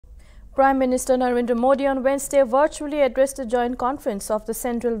Prime Minister Narendra Modi on Wednesday virtually addressed a joint conference of the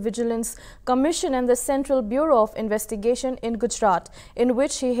Central Vigilance Commission and the Central Bureau of Investigation in Gujarat, in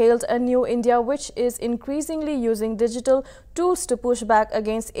which he hailed a new India which is increasingly using digital tools to push back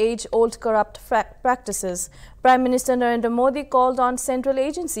against age-old corrupt practices. Prime Minister Narendra Modi called on central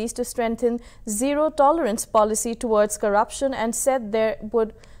agencies to strengthen zero-tolerance policy towards corruption and said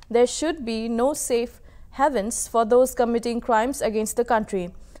there should be no safe havens for those committing crimes against the country.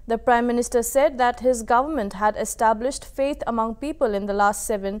 The Prime Minister said that his government had established faith among people in the last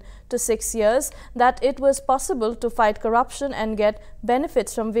 7 to 6 years that it was possible to fight corruption and get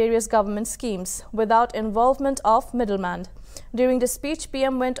benefits from various government schemes without involvement of middlemen. During the speech,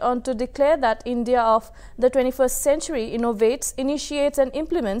 PM went on to declare that India of the 21st century innovates, initiates and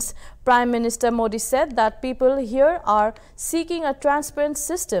implements. Prime Minister Modi said that people here are seeking a transparent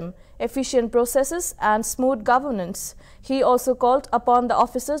system, efficient processes and smooth governance. He also called upon the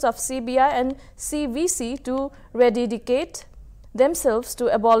officers of CBI and CVC to rededicate themselves to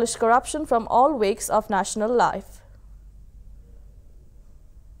abolish corruption from all walks of national life.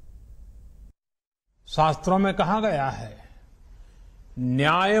 शास्त्रों में कहा गया है,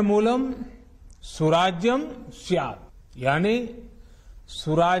 न्यायमूलम सुराज्यम स्यात्, यानी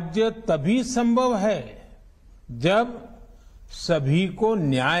सुराज्य तभी संभव है जब सभी को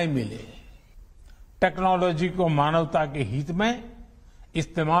न्याय मिले। टेक्नोलॉजी को मानवता के हित में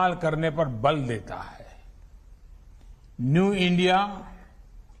इस्तेमाल करने पर बल देता है। न्यू इंडिया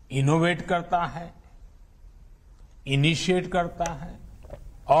इनोवेट करता है, इनिशिएट करता है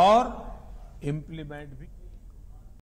और इम्प्लीमेंट भी।